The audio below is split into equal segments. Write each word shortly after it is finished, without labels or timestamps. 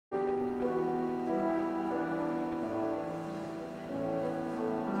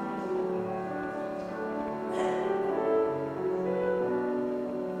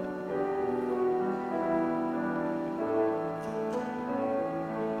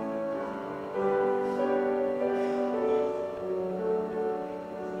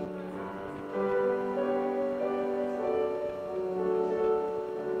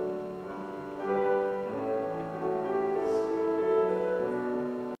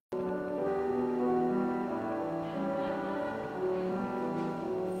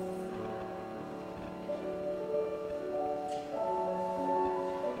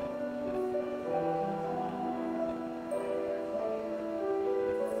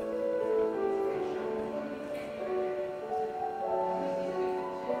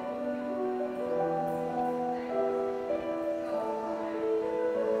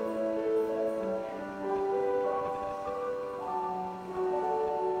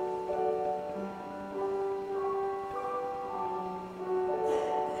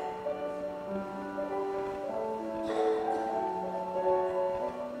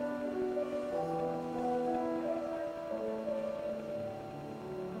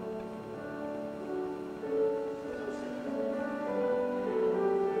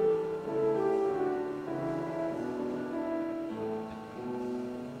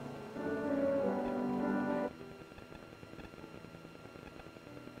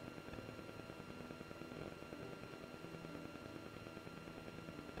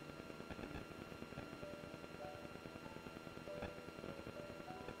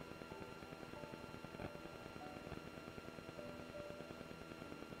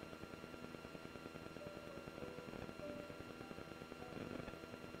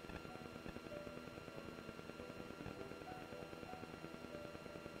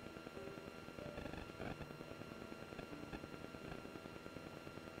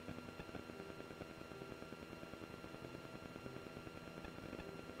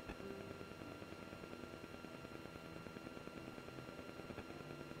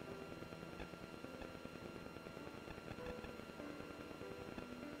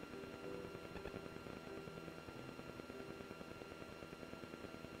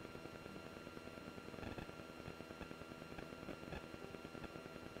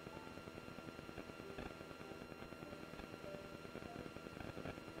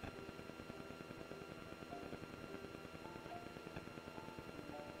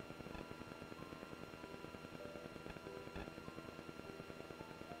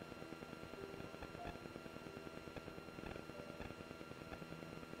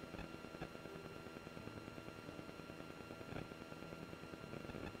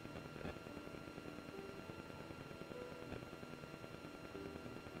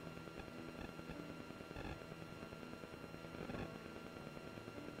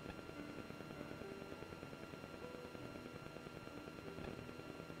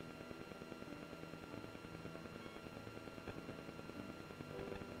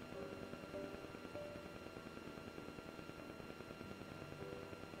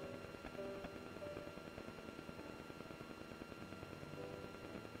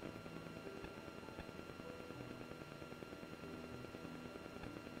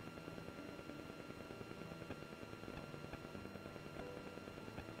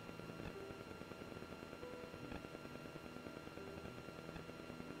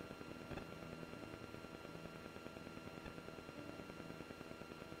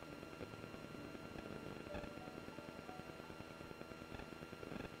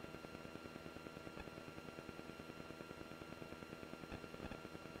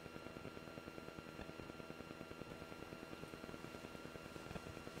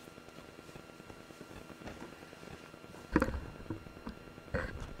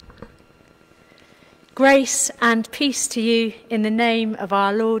Grace and peace to you in the name of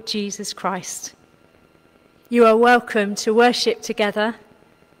our Lord Jesus Christ. You are welcome to worship together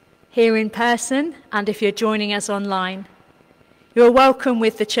here in person, and if you're joining us online. You are welcome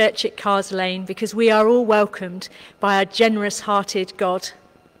with the church at Cars Lane, because we are all welcomed by a generous-hearted God.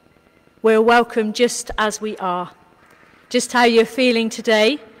 We're welcome just as we are. Just how you're feeling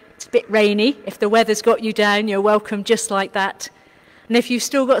today. It's a bit rainy. If the weather's got you down, you're welcome just like that. And if you've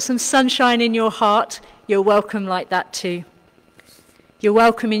still got some sunshine in your heart, you're welcome like that too. You're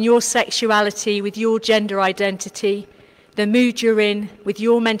welcome in your sexuality, with your gender identity, the mood you're in, with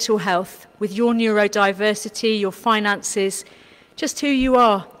your mental health, with your neurodiversity, your finances, just who you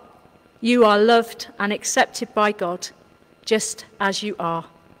are. You are loved and accepted by God, just as you are,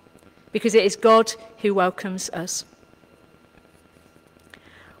 because it is God who welcomes us.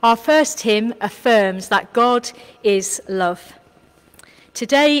 Our first hymn affirms that God is love.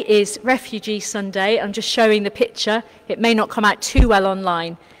 Today is Refugee Sunday. I'm just showing the picture. It may not come out too well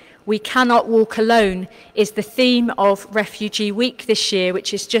online. We Cannot Walk Alone is the theme of Refugee Week this year,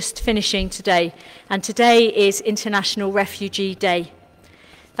 which is just finishing today. And today is International Refugee Day.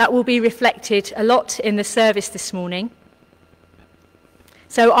 That will be reflected a lot in the service this morning.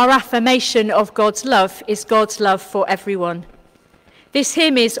 So our affirmation of God's love is God's love for everyone. This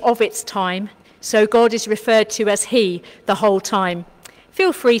hymn is of its time, so God is referred to as He the whole time.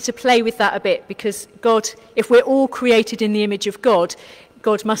 Feel free to play with that a bit, because God, if we're all created in the image of God,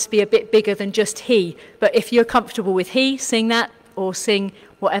 God must be a bit bigger than just He. But if you're comfortable with He, sing that, or sing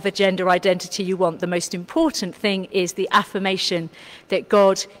whatever gender identity you want. The most important thing is the affirmation that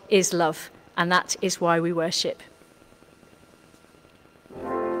God is love, and that is why we worship.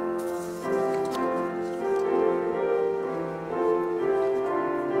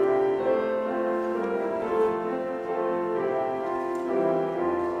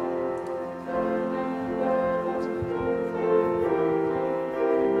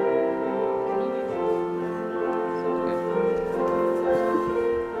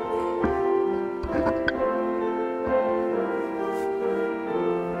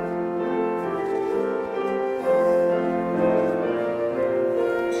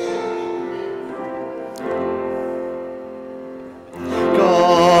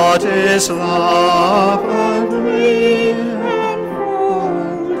 His love and me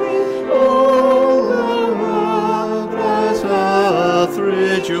all the let earth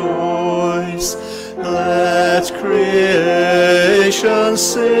rejoice. Let creation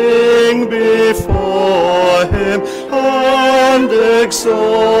sing before him and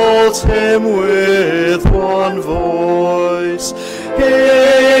exalt him with one voice.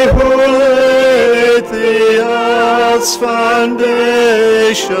 He who laid the earth's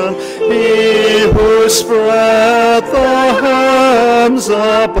foundation, He who spread the heavens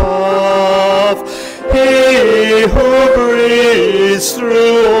above, He who breathes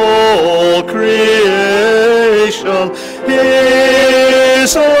through all creation,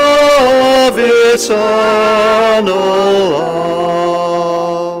 His love, eternal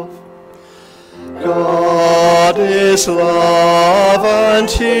love. God is love, and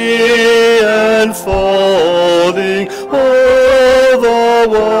He enfolding all the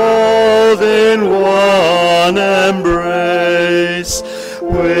world in one embrace,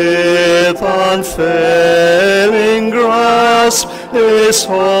 with unfailing grasp is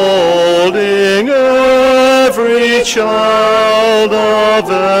holding every child of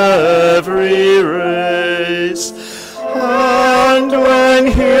every race. And when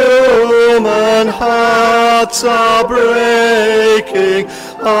human hearts are breaking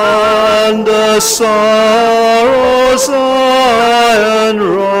under sorrow's iron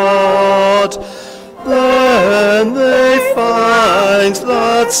rod, then they find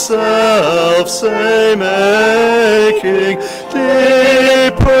that self-same aching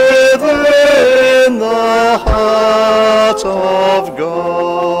deep within the heart of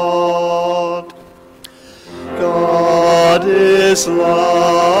God. God is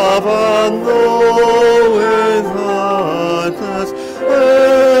love, and though without that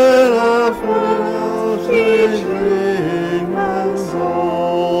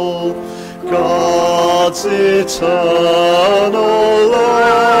God's eternal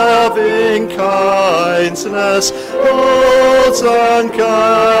loving kindness holds and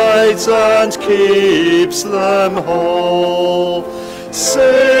guides and keeps them whole.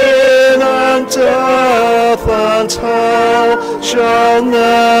 Sin and death and hell shall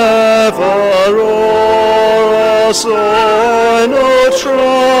never o'er us o'er, no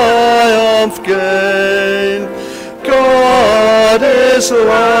triumph gain. God is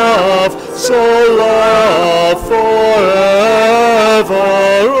love, so love forever.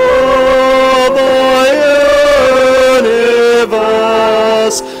 Oh, the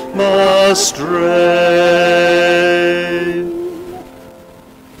astray.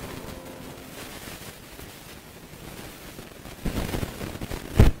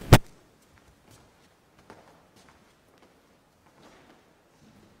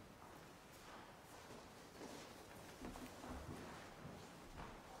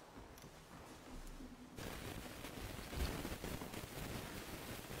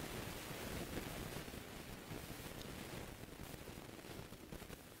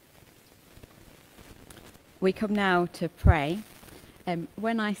 We come now to pray.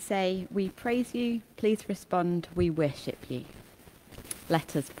 When I say we praise you, please respond, we worship you.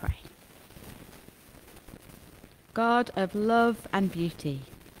 Let us pray. God of love and beauty,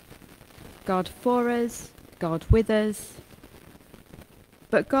 God for us, God with us,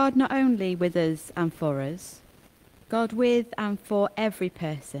 but God not only with us and for us, God with and for every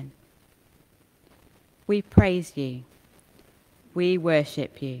person. We praise you. We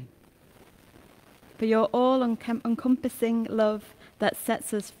worship you. For your all-encompassing love that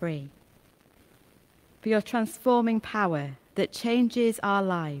sets us free, for your transforming power that changes our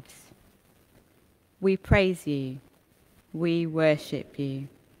lives. We praise you. We worship you.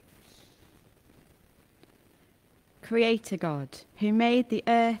 Creator God, who made the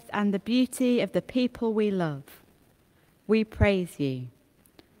earth and the beauty of the people we love, we praise you.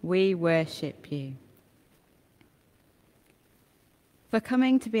 We worship you. For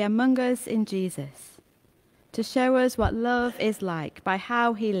coming to be among us in Jesus, to show us what love is like by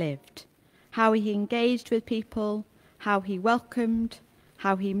how he lived, how he engaged with people, how he welcomed,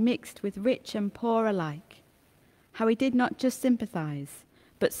 how he mixed with rich and poor alike, how he did not just sympathize,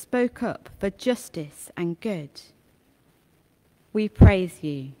 but spoke up for justice and good. We praise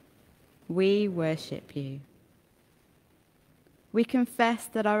you. We worship you. We confess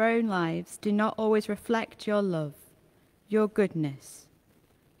that our own lives do not always reflect your love, your goodness,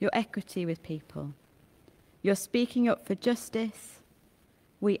 your equity with people, your speaking up for justice.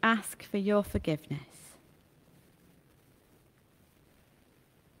 We ask for your forgiveness.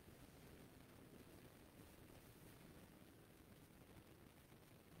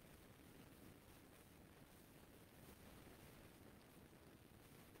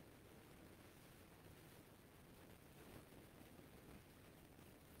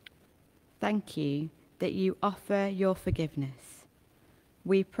 Thank you that you offer your forgiveness.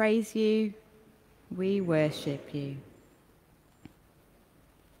 We praise you. We worship you.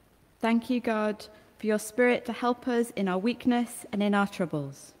 Thank you, God, for your Spirit to help us in our weakness and in our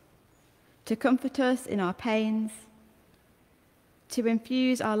troubles, to comfort us in our pains, to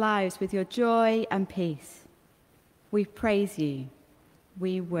infuse our lives with your joy and peace. We praise you.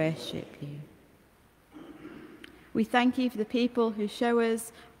 We worship you. We thank you for the people who show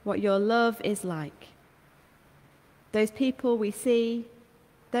us what your love is like. Those people we see,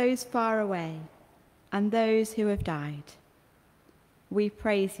 those far away, and those who have died. We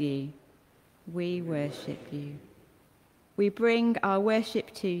praise you. We worship you. We bring our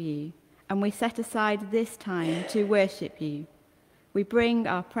worship to you, and we set aside this time to worship you. We bring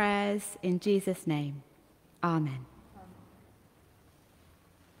our prayers in Jesus' name. Amen.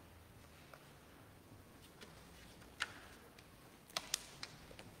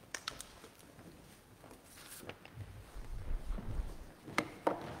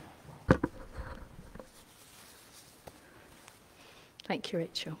 Thank you,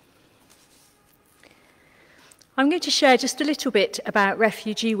 Rachel. I'm going to share just a little bit about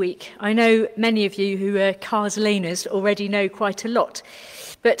Refugee Week. I know many of you who are Carslaners already know quite a lot,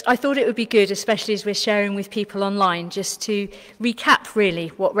 but I thought it would be good, especially as we're sharing with people online, just to recap really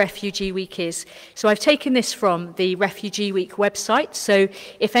what Refugee Week is. So I've taken this from the Refugee Week website, so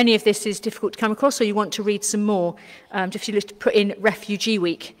if any of this is difficult to come across or you want to read some more, if you just put in Refugee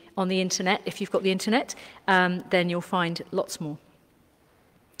Week on the internet, if you've got the internet, then you'll find lots more.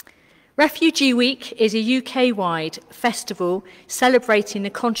 Refugee Week is a UK-wide festival celebrating the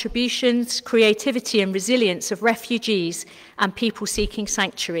contributions, creativity and resilience of refugees and people seeking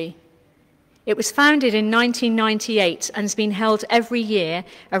sanctuary. It was founded in 1998 and has been held every year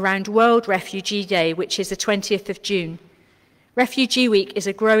around World Refugee Day, which is the 20th of June. Refugee Week is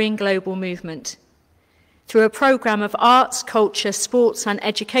a growing global movement. Through a programme of arts, culture, sports and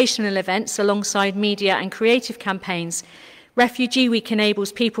educational events alongside media and creative campaigns, Refugee Week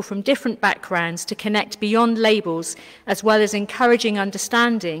enables people from different backgrounds to connect beyond labels, as well as encouraging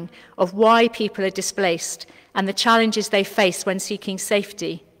understanding of why people are displaced and the challenges they face when seeking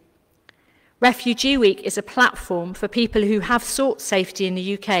safety. Refugee Week is a platform for people who have sought safety in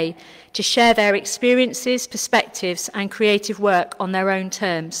the UK to share their experiences, perspectives and creative work on their own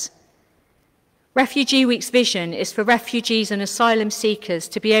terms. Refugee Week's vision is for refugees and asylum seekers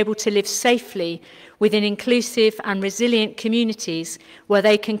to be able to live safely within inclusive and resilient communities where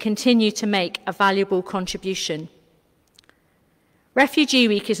they can continue to make a valuable contribution. Refugee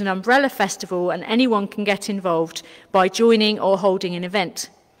Week is an umbrella festival and anyone can get involved by joining or holding an event.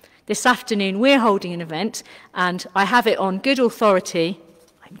 This afternoon we're holding an event and I have it on good authority,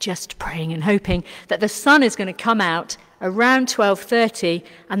 I'm just praying and hoping, that the sun is going to come out around 12:30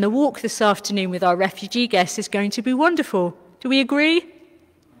 and the walk this afternoon with our refugee guests is going to be wonderful. Do we agree?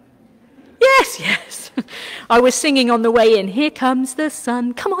 Yes, yes. I was singing on the way in, here comes the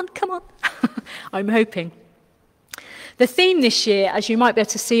sun, come on, come on. I'm hoping. The theme this year, as you might be able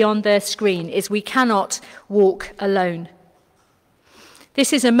to see on the screen, is we cannot walk alone.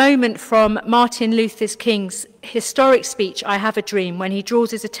 This is a moment from Martin Luther King's historic speech, I Have a Dream, when he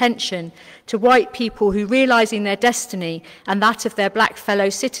draws his attention to white people who, realising their destiny and that of their black fellow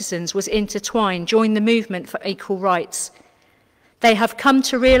citizens was intertwined, joined the movement for equal rights. They have come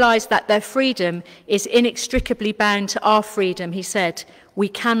to realise that their freedom is inextricably bound to our freedom, he said. We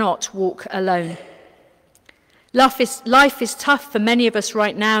cannot walk alone. Life is tough for many of us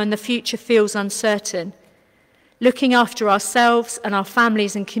right now and the future feels uncertain. Looking after ourselves and our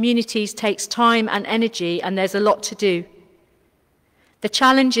families and communities takes time and energy, and there's a lot to do. The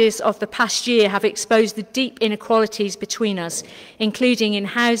challenges of the past year have exposed the deep inequalities between us, including in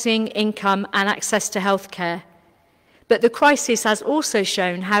housing, income and access to healthcare. But the crisis has also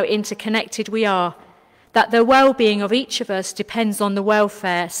shown how interconnected we are, that the well-being of each of us depends on the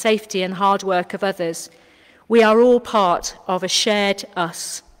welfare, safety and hard work of others. We are all part of a shared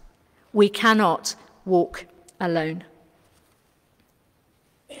us. We cannot walk alone.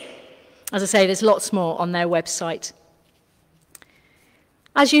 As I say, there's lots more on their website.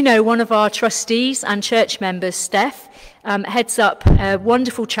 As you know, one of our trustees and church members, Steph, heads up a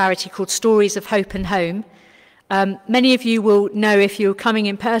wonderful charity called Stories of Hope and Home. Many of you will know, if you're coming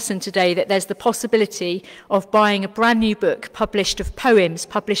in person today, that there's the possibility of buying a brand new book of poems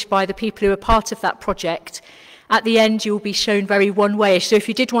published by the people who are part of that project. At the end, you'll be shown very one-wayish. So if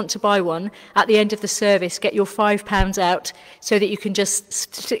you did want to buy one, at the end of the service, get your £5 out so that you can just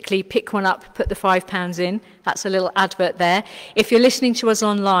statistically pick one up, put the £5 in. That's a little advert there. If you're listening to us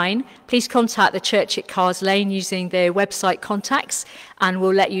online, please contact the church at Cars Lane using their website contacts, and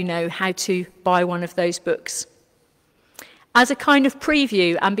we'll let you know how to buy one of those books. As a kind of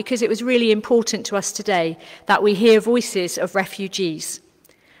preview, and because it was really important to us today that we hear voices of refugees,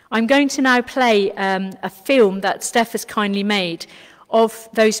 I'm going to now play a film that Steph has kindly made of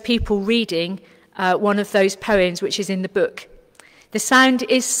those people reading one of those poems which is in the book. The sound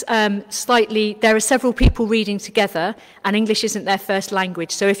is there are several people reading together and English isn't their first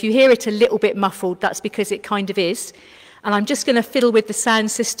language. So if you hear it a little bit muffled, that's because it kind of is. And I'm just going to fiddle with the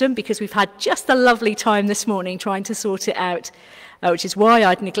sound system because we've had just a lovely time this morning trying to sort it out, which is why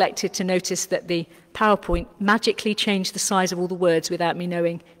I'd neglected to notice that the PowerPoint magically changed the size of all the words without me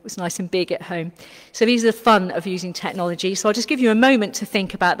knowing. It was nice and big at home. So these are the fun of using technology. So I'll just give you a moment to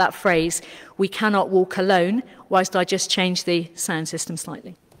think about that phrase, we cannot walk alone, whilst I just change the sound system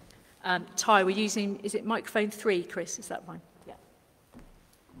slightly. Ty, we're using, is it microphone 3, Chris? Is that fine? Yeah.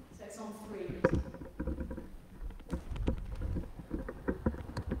 So it's on 3.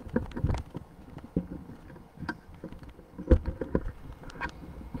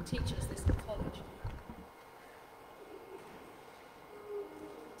 Teach us this in college.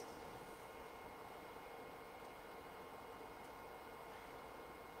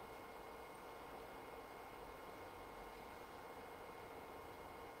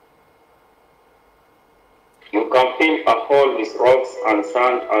 You can fill a hole with rocks and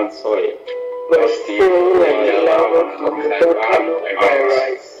sand and soil, but still when the lava from the volcano I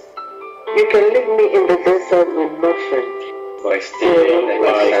rise. You can leave me in the desert with nothing, but still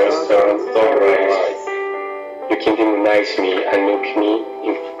like a storm rise. You can demonize me and look me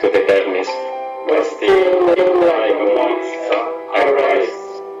into the darkness, but still like a monster I rise.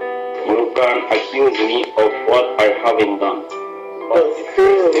 You can accuse me of what I haven't done, but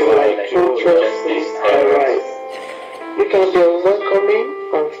still like true justice I rise. You can be unwelcoming,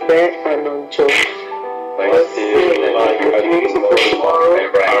 unfair and unjust, but still like a beautiful tomorrow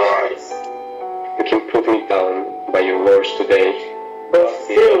I rise. You can put me down by your words today, but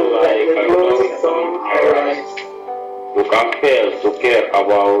still like a glowing sun I rise. You can fail to care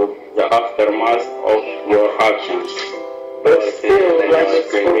about the aftermath of your actions, but still like a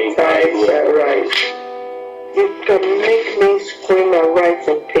screaming tides I rise. You can make me scream and writhe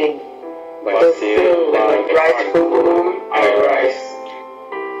in pain, but still like a rightful womb I rise.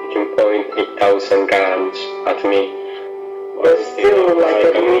 You can point 1,000 guns at me, but still like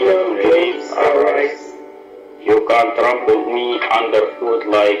a million flames I rise.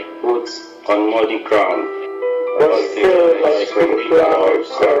 look like boots on muddy ground, but still like spring flowers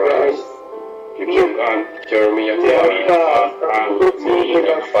arise. You can't tear me apart and put me in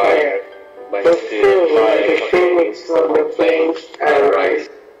a fire, but still like a phoenix from the flames I rise.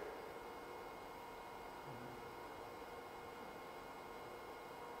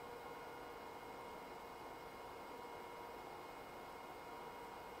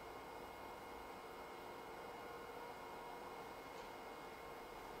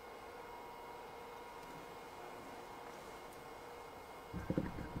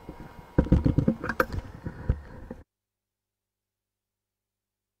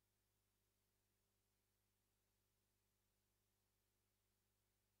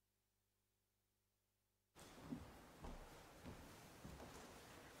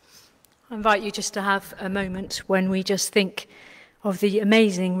 I invite you just to have a moment when we just think of the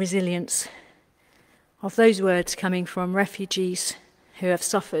amazing resilience of those words coming from refugees who have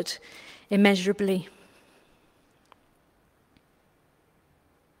suffered immeasurably.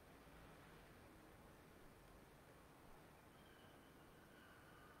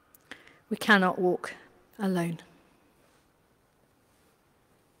 We cannot walk alone.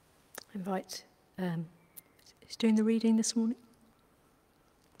 I invite, who's doing the reading this morning?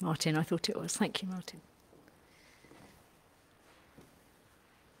 Martin, I thought it was. Thank you, Martin.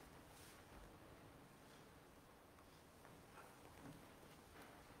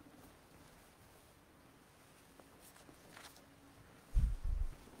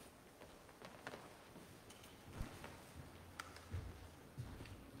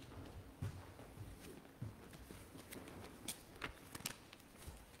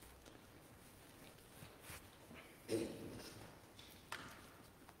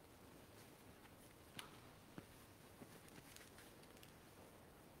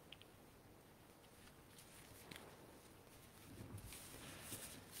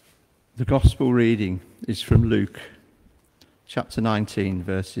 The Gospel reading is from Luke, chapter 19,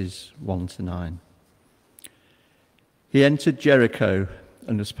 verses 1 to 9. He entered Jericho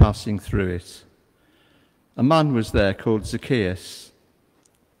and was passing through it. A man was there called Zacchaeus.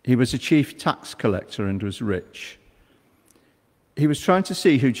 He was a chief tax collector and was rich. He was trying to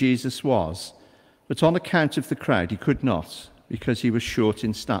see who Jesus was, but on account of the crowd he could not, because he was short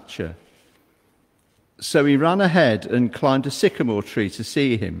in stature. So he ran ahead and climbed a sycamore tree to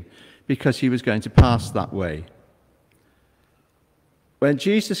see him, because he was going to pass that way. When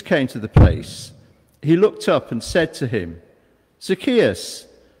Jesus came to the place, he looked up and said to him, "Zacchaeus,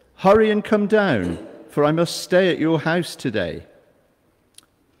 hurry and come down, for I must stay at your house today."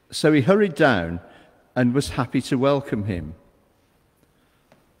 So he hurried down and was happy to welcome him.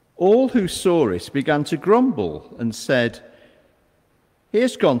 All who saw it began to grumble and said, "He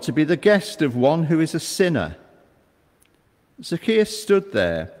has gone to be the guest of one who is a sinner." Zacchaeus stood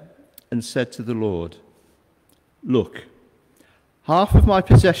there and said to the Lord, "Look, half of my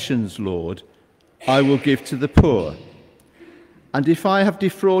possessions, Lord, I will give to the poor. And if I have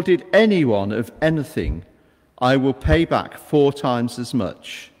defrauded anyone of anything, I will pay back 4 times as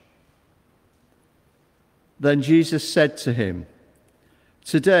much." Then Jesus said to him,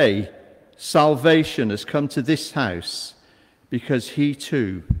 "Today salvation has come to this house, because he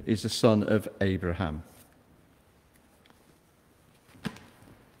too is a son of Abraham."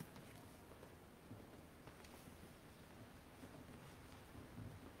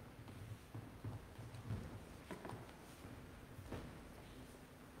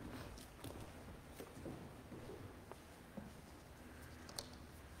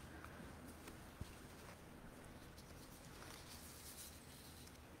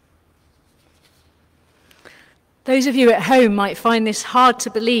 Those of you at home might find this hard to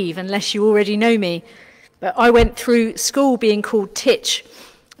believe unless you already know me, but I went through school being called Titch.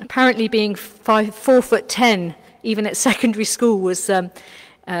 Apparently being 4'10", even at secondary school, was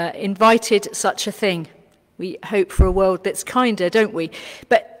invited such a thing. We hope for a world that's kinder, don't we?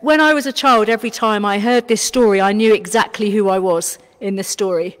 But when I was a child, every time I heard this story, I knew exactly who I was in the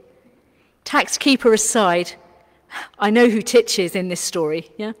story. Tax keeper aside, I know who Titch is in this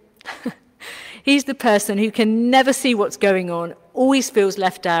story, yeah? He's the person who can never see what's going on, always feels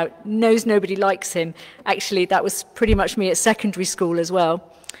left out, knows nobody likes him. Actually, that was pretty much me at secondary school as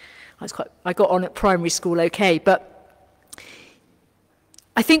well. I got on at primary school okay, but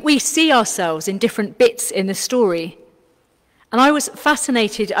I think we see ourselves in different bits in the story. And I was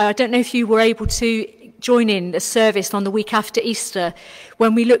fascinated. I don't know if you were able to join in the service on the week after Easter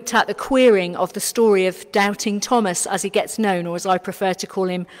when we looked at the queering of the story of Doubting Thomas, as he gets known, or as I prefer to call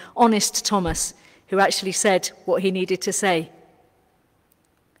him, Honest Thomas, who actually said what he needed to say.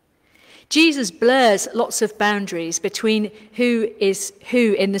 Jesus blurs lots of boundaries between who is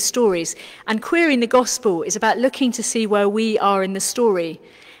who in the stories, and queering the gospel is about looking to see where we are in the story.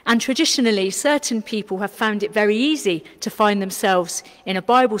 And traditionally, certain people have found it very easy to find themselves in a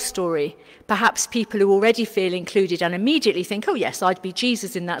Bible story. Perhaps people who already feel included and immediately think, oh yes, I'd be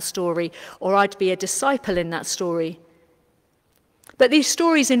Jesus in that story, or I'd be a disciple in that story. But these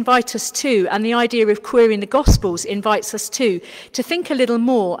stories invite us too, and the idea of queering the Gospels invites us too, to think a little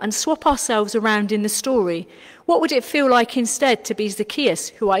more and swap ourselves around in the story. What would it feel like instead to be Zacchaeus,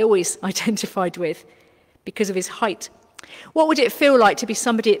 who I always identified with because of his height? What would it feel like to be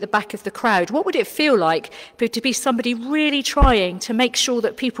somebody at the back of the crowd? What would it feel like to be somebody really trying to make sure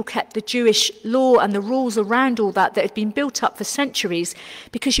that people kept the Jewish law and the rules around all that had been built up for centuries,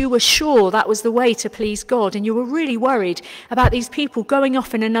 because you were sure that was the way to please God, and you were really worried about these people going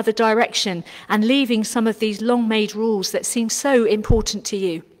off in another direction and leaving some of these long-made rules that seem so important to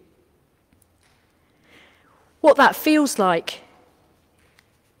you? What that feels like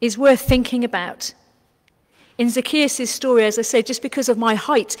is worth thinking about. In Zacchaeus' story, as I say, just because of my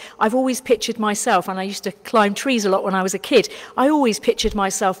height, I've always pictured myself, and I used to climb trees a lot when I was a kid, I always pictured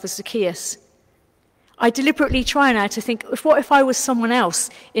myself as Zacchaeus. I deliberately try now to think, what if I was someone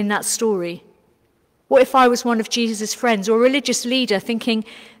else in that story? What if I was one of Jesus' friends or a religious leader thinking,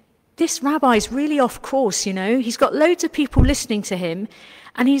 this rabbi's really off course, you know, he's got loads of people listening to him,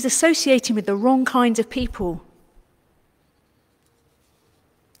 and he's associating with the wrong kinds of people.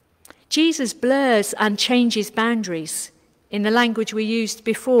 Jesus blurs and changes boundaries. In the language we used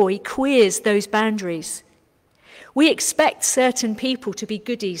before, he queers those boundaries. We expect certain people to be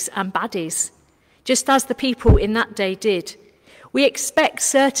goodies and baddies, just as the people in that day did. We expect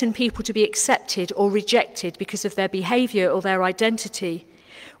certain people to be accepted or rejected because of their behaviour or their identity.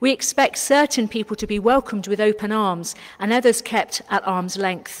 We expect certain people to be welcomed with open arms and others kept at arm's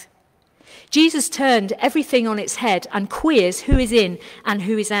length. Jesus turned everything on its head and queers who is in and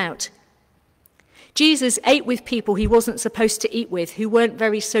who is out. Jesus ate with people he wasn't supposed to eat with, who weren't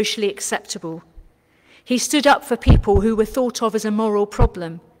very socially acceptable. He stood up for people who were thought of as a moral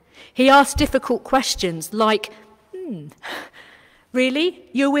problem. He asked difficult questions like, really?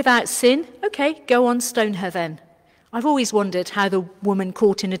 You're without sin? Okay, go on, stone her then. I've always wondered how the woman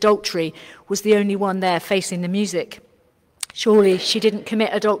caught in adultery was the only one there facing the music. Surely she didn't commit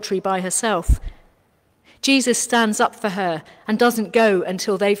adultery by herself. Jesus stands up for her and doesn't go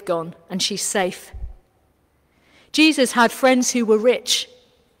until they've gone and she's safe. Jesus had friends who were rich,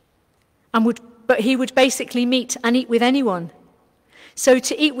 but he would basically meet and eat with anyone. So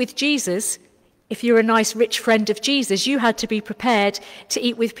to eat with Jesus, if you're a nice rich friend of Jesus, you had to be prepared to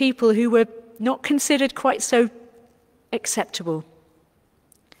eat with people who were not considered quite so acceptable.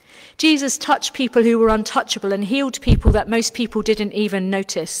 Jesus touched people who were untouchable and healed people that most people didn't even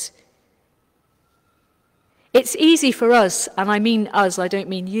notice. It's easy for us, and I mean us, I don't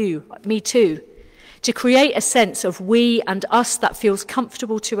mean you, me too, to create a sense of we and us that feels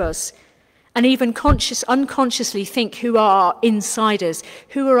comfortable to us, and even unconsciously think who are our insiders,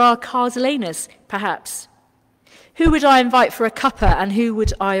 who are our cardlaners, perhaps. Who would I invite for a cuppa and who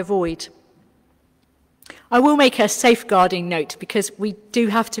would I avoid? I will make a safeguarding note because we do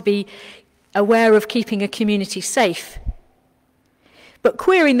have to be aware of keeping a community safe. But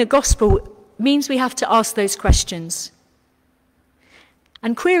queering the gospel means we have to ask those questions.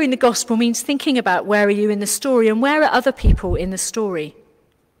 And queering the gospel means thinking about where are you in the story and where are other people in the story?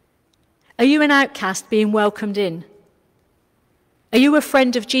 Are you an outcast being welcomed in? Are you a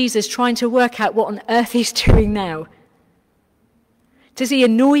friend of Jesus trying to work out what on earth he's doing now? Does he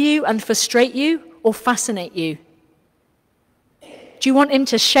annoy you and frustrate you or fascinate you? Do you want him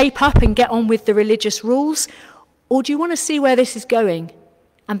to shape up and get on with the religious rules? Or do you want to see where this is going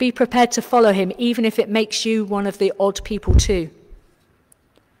and be prepared to follow him even if it makes you one of the odd people too?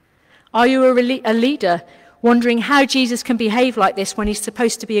 Are you a leader wondering how Jesus can behave like this when he's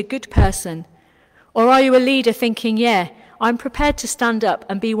supposed to be a good person? Or are you a leader thinking, yeah, I'm prepared to stand up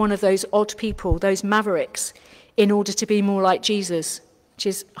and be one of those odd people, those mavericks, in order to be more like Jesus, which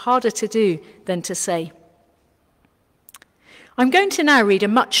is harder to do than to say. I'm going to now read a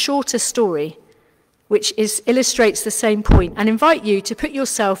much shorter story which illustrates the same point and invite you to put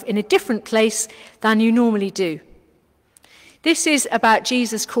yourself in a different place than you normally do. This is about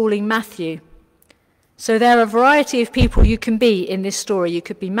Jesus calling Matthew. So there are a variety of people you can be in this story. You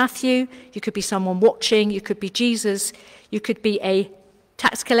could be Matthew, you could be someone watching, you could be Jesus, you could be a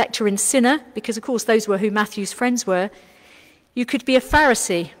tax collector and sinner, because of course those were who Matthew's friends were. You could be a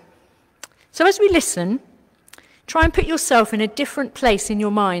Pharisee. So as we listen, try and put yourself in a different place in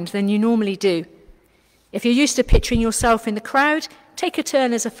your mind than you normally do. If you're used to picturing yourself in the crowd, take a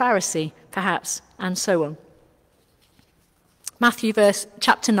turn as a Pharisee, perhaps, and so on. Matthew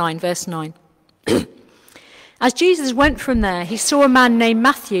chapter 9, verse 9. As Jesus went from there, he saw a man named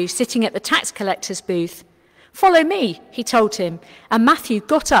Matthew sitting at the tax collector's booth. "Follow me," he told him, and Matthew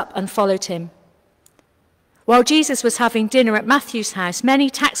got up and followed him. While Jesus was having dinner at Matthew's house,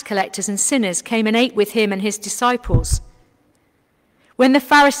 many tax collectors and sinners came and ate with him and his disciples. When the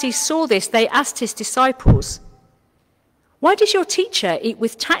Pharisees saw this, they asked his disciples, "Why does your teacher eat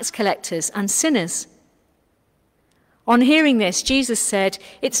with tax collectors and sinners?" On hearing this, Jesus said,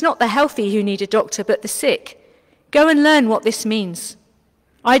 "It's not the healthy who need a doctor, but the sick. Go and learn what this means.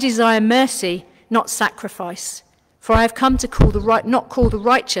 I desire mercy, not sacrifice, for I have come to not call the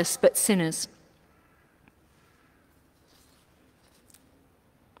righteous, but sinners."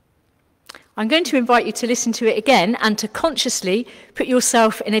 I'm going to invite you to listen to it again and to consciously put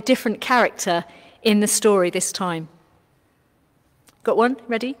yourself in a different character in the story this time. Got one?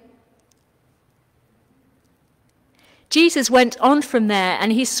 Ready? Jesus went on from there,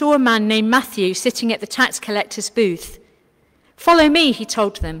 and he saw a man named Matthew sitting at the tax collector's booth. "Follow me," he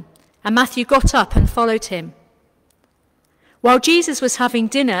told them, and Matthew got up and followed him. While Jesus was having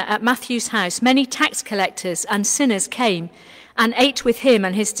dinner at Matthew's house, many tax collectors and sinners came and ate with him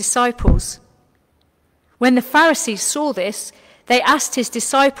and his disciples. When the Pharisees saw this, they asked his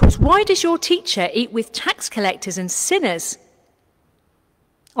disciples, "Why does your teacher eat with tax collectors and sinners?"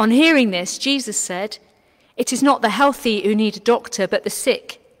 On hearing this, Jesus said, "It is not the healthy who need a doctor, but the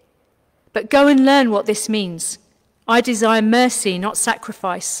sick. But go and learn what this means. I desire mercy, not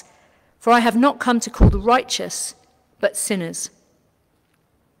sacrifice, for I have not come to call the righteous, but sinners."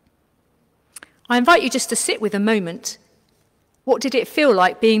 I invite you just to sit with a moment. What did it feel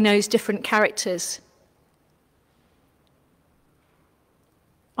like being those different characters?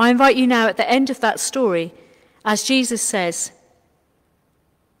 I invite you now at the end of that story, as Jesus says,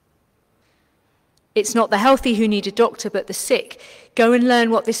 "It's not the healthy who need a doctor, but the sick. Go and learn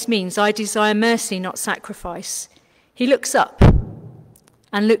what this means. I desire mercy, not sacrifice." He looks up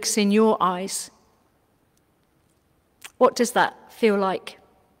and looks in your eyes. What does that feel like?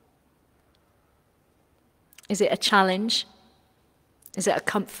 Is it a challenge? Is it a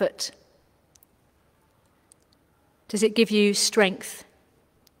comfort? Does it give you strength?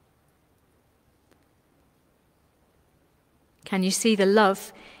 Can you see the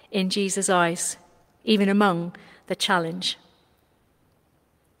love in Jesus' eyes, even among the challenge?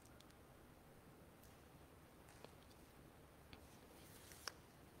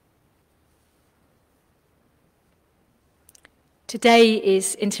 Today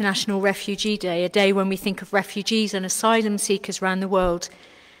is International Refugee Day, a day when we think of refugees and asylum seekers around the world,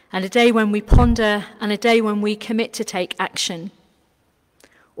 and a day when we ponder and a day when we commit to take action.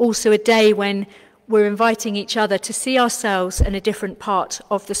 Also a day when we're inviting each other to see ourselves in a different part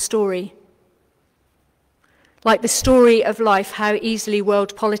of the story. Like the story of life, how easily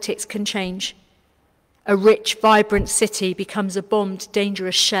world politics can change. A rich, vibrant city becomes a bombed,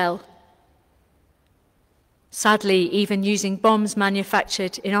 dangerous shell. Sadly, even using bombs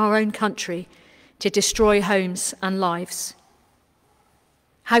manufactured in our own country to destroy homes and lives.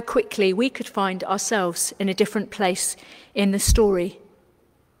 How quickly we could find ourselves in a different place in the story.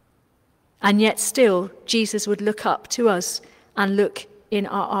 And yet still, Jesus would look up to us and look in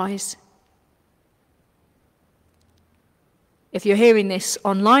our eyes. If you're hearing this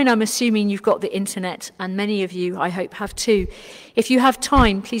online, I'm assuming you've got the internet, and many of you, I hope, have too. If you have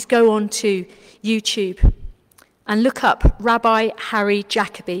time, please go on to YouTube and look up Rabbi Harry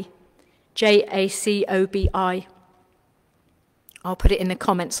Jacobi, Jacobi. I'll put it in the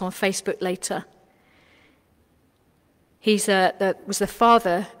comments on Facebook later. He was the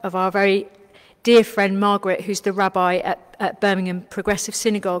father of our very dear friend Margaret, who's the rabbi at Birmingham Progressive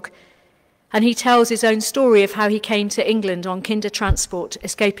Synagogue. And he tells his own story of how he came to England on kinder transport,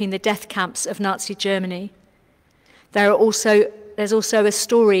 escaping the death camps of Nazi Germany. There's also a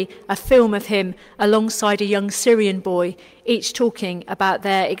story, a film of him alongside a young Syrian boy, each talking about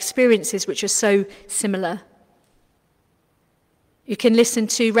their experiences which are so similar. You can listen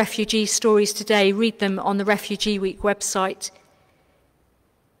to refugee stories today, read them on the Refugee Week website.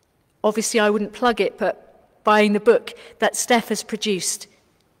 Obviously, I wouldn't plug it, but buying the book that Steph has produced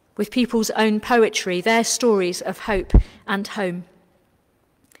with people's own poetry, their stories of hope and home.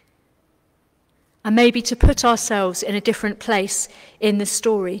 And maybe to put ourselves in a different place in the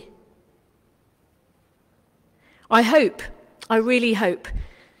story. I really hope,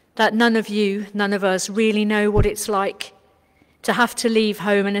 that none of us really know what it's like to have to leave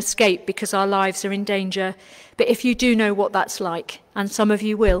home and escape because our lives are in danger. But if you do know what that's like, and some of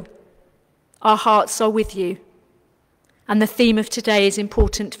you will, our hearts are with you. And the theme of today is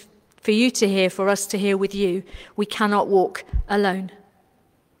important for you to hear, for us to hear with you. We cannot walk alone.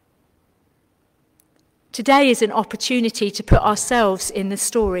 Today is an opportunity to put ourselves in the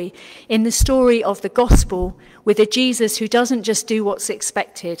story of the gospel, with a Jesus who doesn't just do what's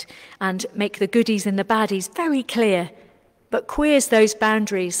expected and make the goodies and the baddies very clear, but queers those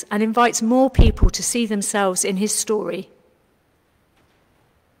boundaries and invites more people to see themselves in his story.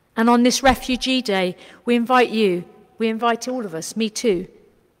 And on this Refugee Day, we invite all of us, me too,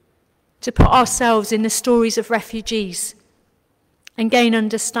 to put ourselves in the stories of refugees and gain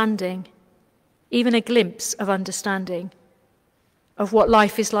understanding, even a glimpse of understanding of what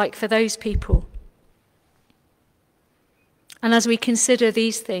life is like for those people. And as we consider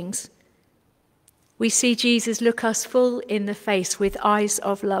these things, we see Jesus look us full in the face with eyes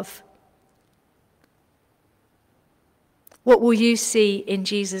of love. What will you see in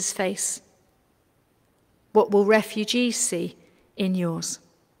Jesus' face? What will refugees see in yours?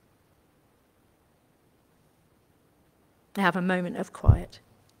 I have a moment of quiet.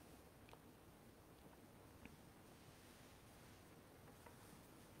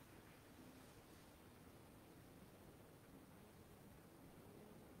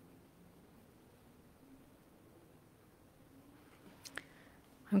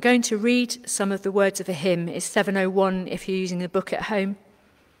 I'm going to read some of the words of a hymn. It's 701 if you're using the book at home.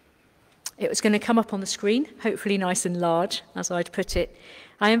 It was going to come up on the screen, hopefully nice and large, as I'd put it.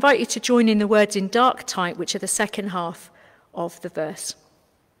 I invite you to join in the words in dark type, which are the second half of the verse.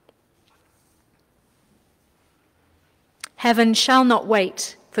 Heaven shall not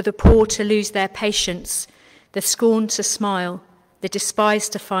wait for the poor to lose their patience, the scorned to smile, the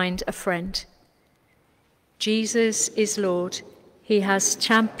despised to find a friend. Jesus is Lord. He has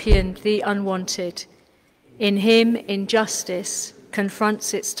championed the unwanted. In him, injustice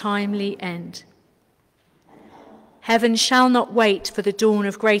confronts its timely end. Heaven shall not wait for the dawn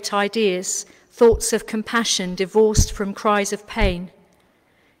of great ideas, thoughts of compassion divorced from cries of pain.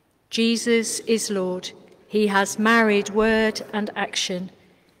 Jesus is Lord. He has married word and action.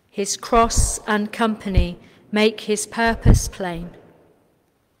 His cross and company make his purpose plain.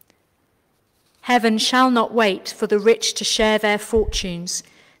 Heaven shall not wait for the rich to share their fortunes,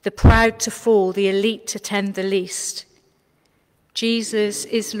 the proud to fall, the elite to tend the least. Jesus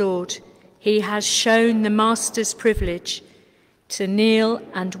is Lord. He has shown the master's privilege to kneel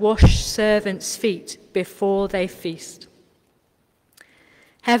and wash servants' feet before they feast.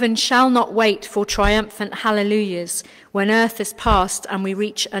 Heaven shall not wait for triumphant hallelujahs when earth has passed and we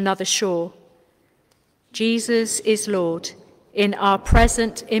reach another shore. Jesus is Lord. In our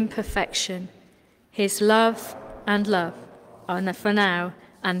present imperfection, his love and love are for now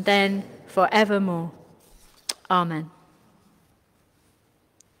and then forevermore. Amen.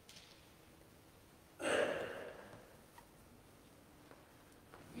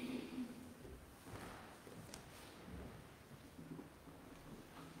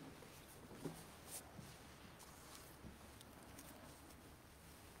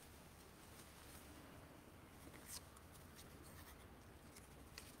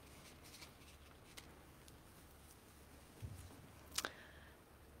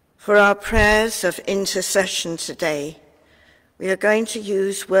 For our prayers of intercession today, we are going to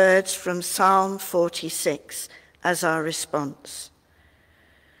use words from Psalm 46 as our response.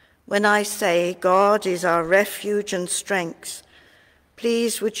 When I say, God is our refuge and strength,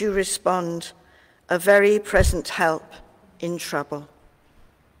 please would you respond, a very present help in trouble.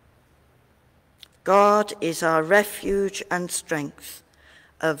 God is our refuge and strength,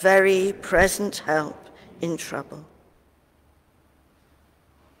 a very present help in trouble.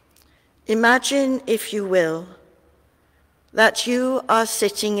 Imagine, if you will, that you are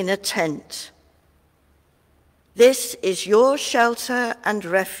sitting in a tent. This is your shelter and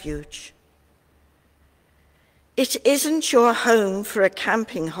refuge. It isn't your home for a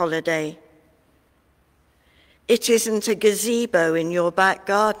camping holiday. It isn't a gazebo in your back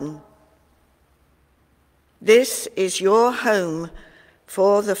garden. This is your home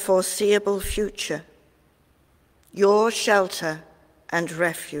for the foreseeable future, your shelter and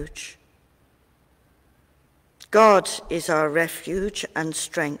refuge. God is our refuge and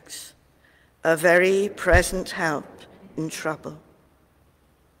strength, a very present help in trouble.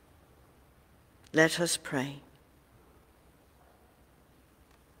 Let us pray.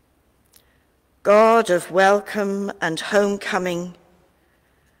 God of welcome and homecoming,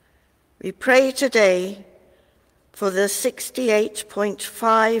 we pray today for the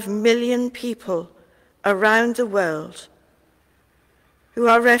 68.5 million people around the world who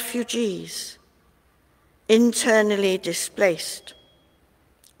are refugees, internally displaced,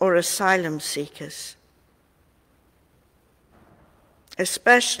 or asylum seekers.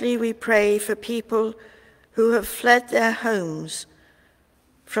 Especially we pray for people who have fled their homes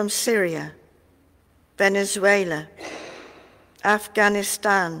from Syria, Venezuela,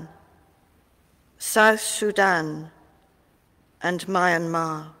 Afghanistan, South Sudan, and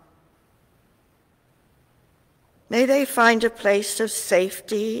Myanmar. May they find a place of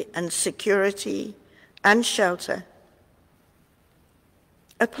safety and security and shelter,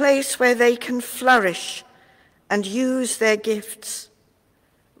 a place where they can flourish and use their gifts,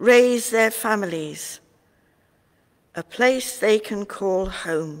 raise their families, a place they can call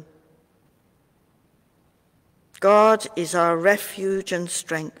home. God is our refuge and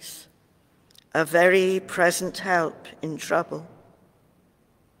strength, a very present help in trouble.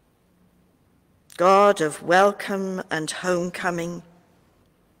 God of welcome and homecoming,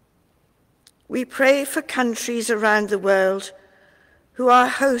 we pray for countries around the world who are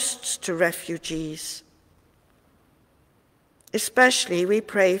hosts to refugees. Especially we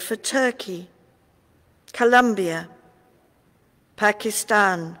pray for Turkey, Colombia,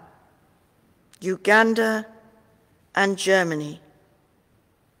 Pakistan, Uganda, and Germany.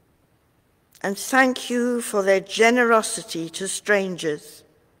 And thank you for their generosity to strangers.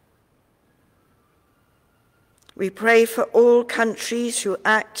 We pray for all countries who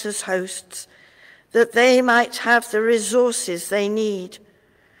act as hosts, that they might have the resources they need,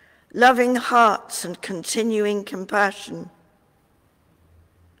 loving hearts and continuing compassion.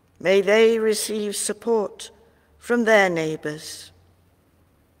 May they receive support from their neighbors.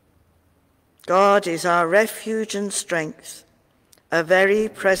 God is our refuge and strength, a very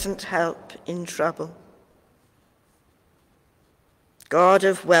present help in trouble. God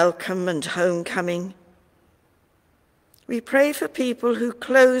of welcome and homecoming, we pray for people who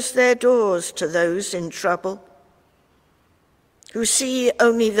close their doors to those in trouble, who see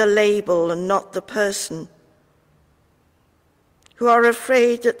only the label and not the person, who are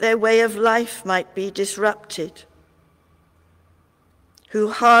afraid that their way of life might be disrupted, who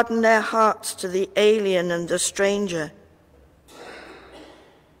harden their hearts to the alien and the stranger.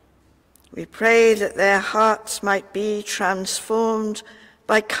 We pray that their hearts might be transformed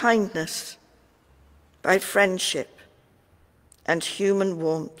by kindness, by friendship, and human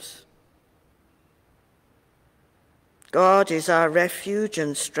warmth. God is our refuge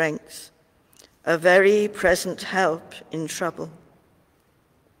and strength, a very present help in trouble.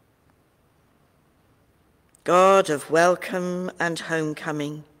 God of welcome and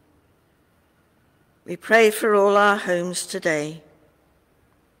homecoming, we pray for all our homes today.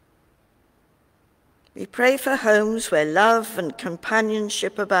 We pray for homes where love and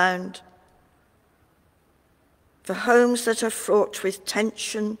companionship abound, for homes that are fraught with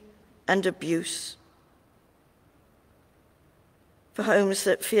tension and abuse, for homes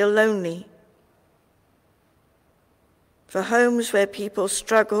that feel lonely, for homes where people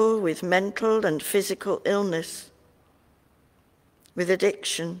struggle with mental and physical illness, with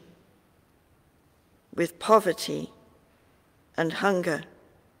addiction, with poverty and hunger,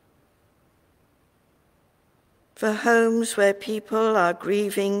 for homes where people are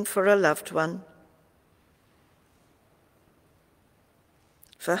grieving for a loved one,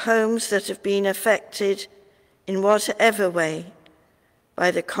 for homes that have been affected in whatever way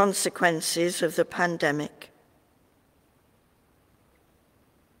by the consequences of the pandemic.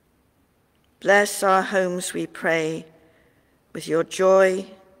 Bless our homes, we pray, with your joy,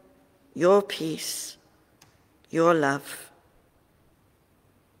 your peace, your love.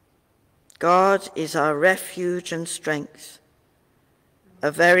 God is our refuge and strength, a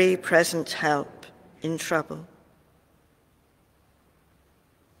very present help in trouble.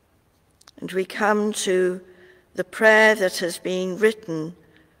 And we come to the prayer that has been written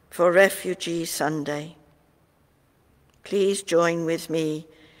for Refugee Sunday. Please join with me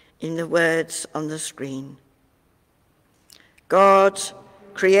in the words on the screen. God,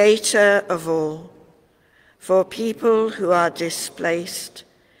 creator of all, for people who are displaced,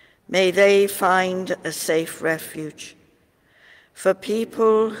 may they find a safe refuge. For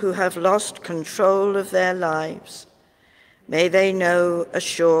people who have lost control of their lives, may they know a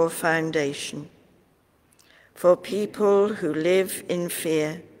sure foundation. For people who live in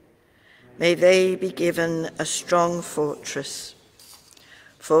fear, may they be given a strong fortress.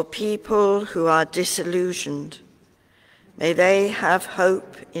 For people who are disillusioned, may they have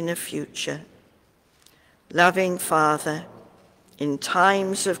hope in a future. Loving Father, in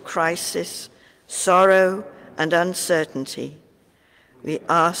times of crisis, sorrow, and uncertainty, we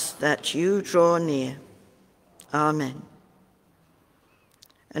ask that you draw near. Amen.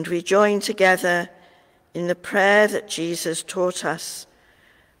 And we join together in the prayer that Jesus taught us.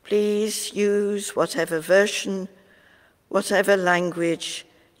 Please use whatever version whatever language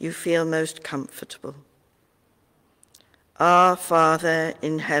you feel most comfortable. Our Father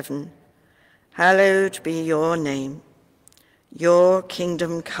in heaven, hallowed be your name. Your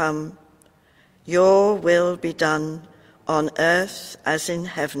kingdom come, your will be done on earth as in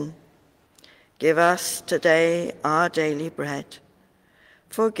heaven. Give us today our daily bread.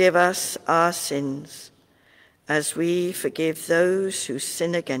 Forgive us our sins, as we forgive those who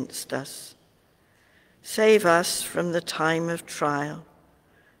sin against us. Save us from the time of trial,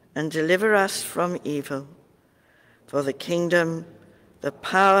 and deliver us from evil. For the kingdom, the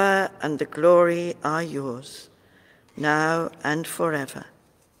power, and the glory are yours, now and forever.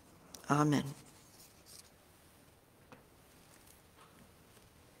 Amen.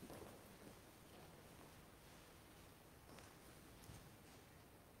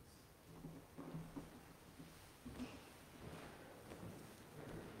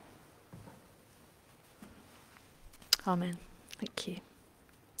 Amen. Thank you.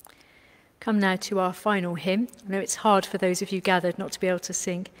 Come now to our final hymn. I know it's hard for those of you gathered not to be able to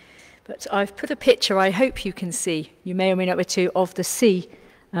sing, but I've put a picture I hope you can see. You may or may not be able to, of the sea.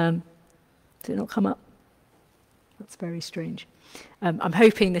 Did it not come up? That's very strange. I'm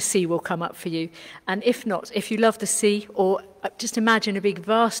hoping the sea will come up for you. And if not, if you love the sea, or just imagine a big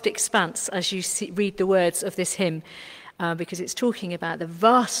vast expanse as you read the words of this hymn, because it's talking about the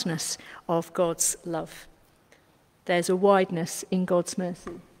vastness of God's love. There's a wideness in God's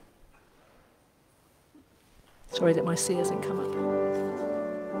mercy. Sorry that my C hasn't come up.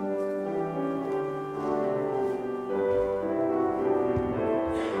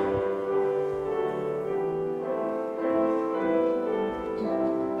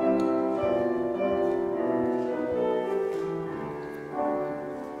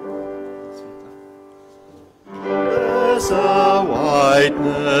 There's a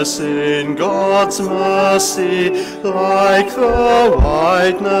wideness in God's mercy, like the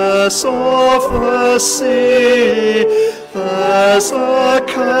wideness of the sea. There's a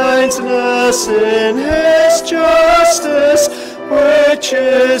kindness in his justice, which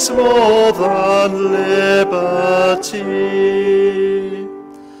is more than liberty.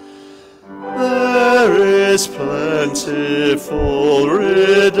 There is plentiful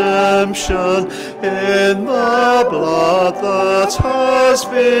redemption in the blood that has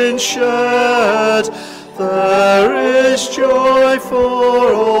been shed. There is joy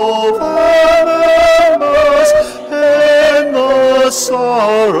for all the members in the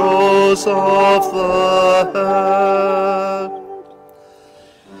sorrows of the head.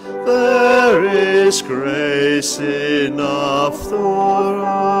 There is grace enough for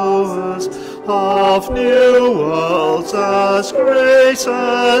hours of new worlds as great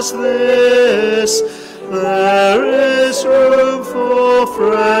as this. There is room for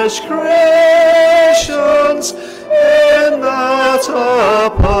fresh creations in that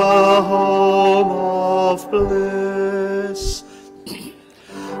upper home of bliss.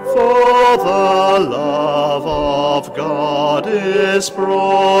 For the love of God is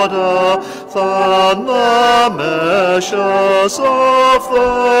broader than the measures of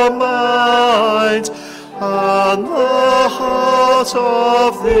the mind, and the heart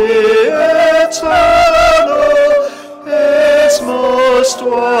of the Eternal is most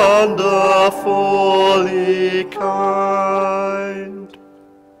wonderfully kind.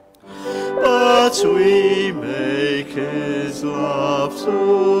 But we make his love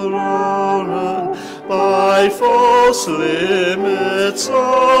to run by false limits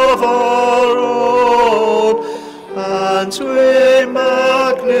of our own, and we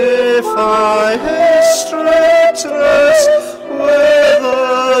magnify his strictness with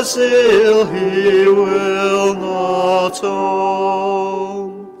a zeal he will not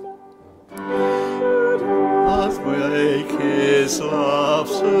own. But make his love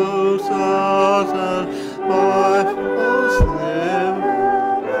so certain by false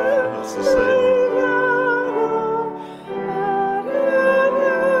limits. What's the same?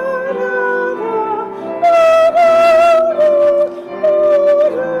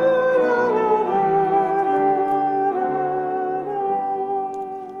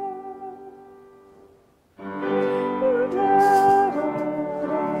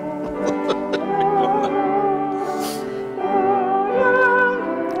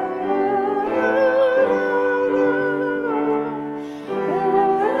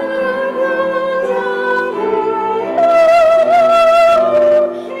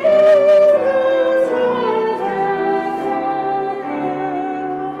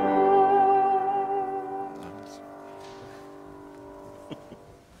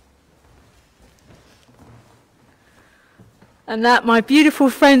 And that, my beautiful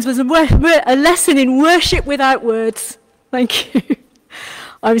friends, was a lesson in worship without words. Thank you.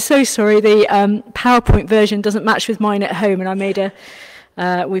 I'm so sorry. The PowerPoint version doesn't match with mine at home, and I made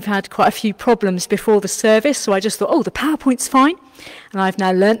we've had quite a few problems before the service, so I just thought, oh, the PowerPoint's fine, and I've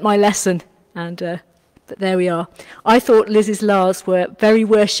now learnt my lesson. And but there we are. I thought Liz's La's were very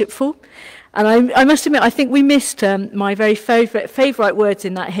worshipful, and I must admit, I think we missed my very favourite words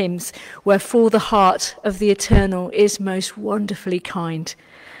in that hymns, where "For the heart of the eternal is most wonderfully kind."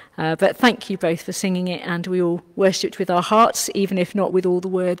 But thank you both for singing it, and we all worshipped with our hearts, even if not with all the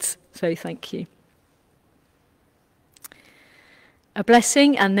words, so thank you. A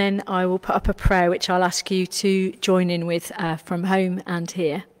blessing, and then I will put up a prayer which I'll ask you to join in with from home and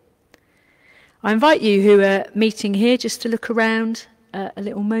here. I invite you who are meeting here just to look around a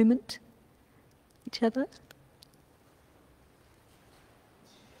little moment, each other.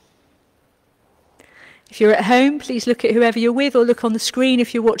 If you're at home, please look at whoever you're with, or look on the screen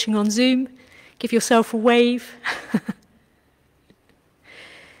if you're watching on Zoom. Give yourself a wave.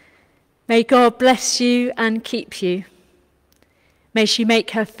 May God bless you and keep you. May she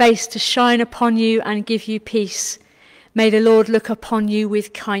make her face to shine upon you and give you peace. May the Lord look upon you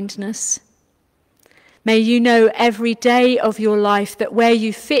with kindness. May you know every day of your life that where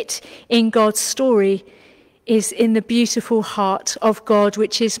you fit in God's story is in the beautiful heart of God,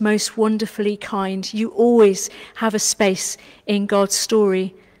 which is most wonderfully kind. You always have a space in God's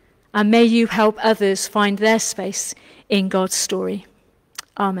story, and may you help others find their space in God's story.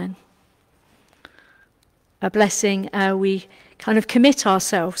 Amen. A blessing, we kind of commit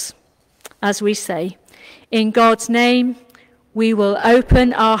ourselves as we say, in God's name, we will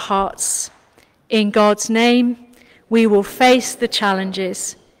open our hearts. In God's name, we will face the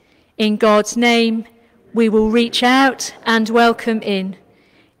challenges. In God's name, we will reach out and welcome in.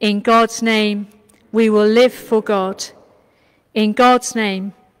 In God's name, we will live for God. In God's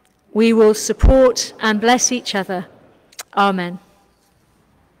name, we will support and bless each other. Amen.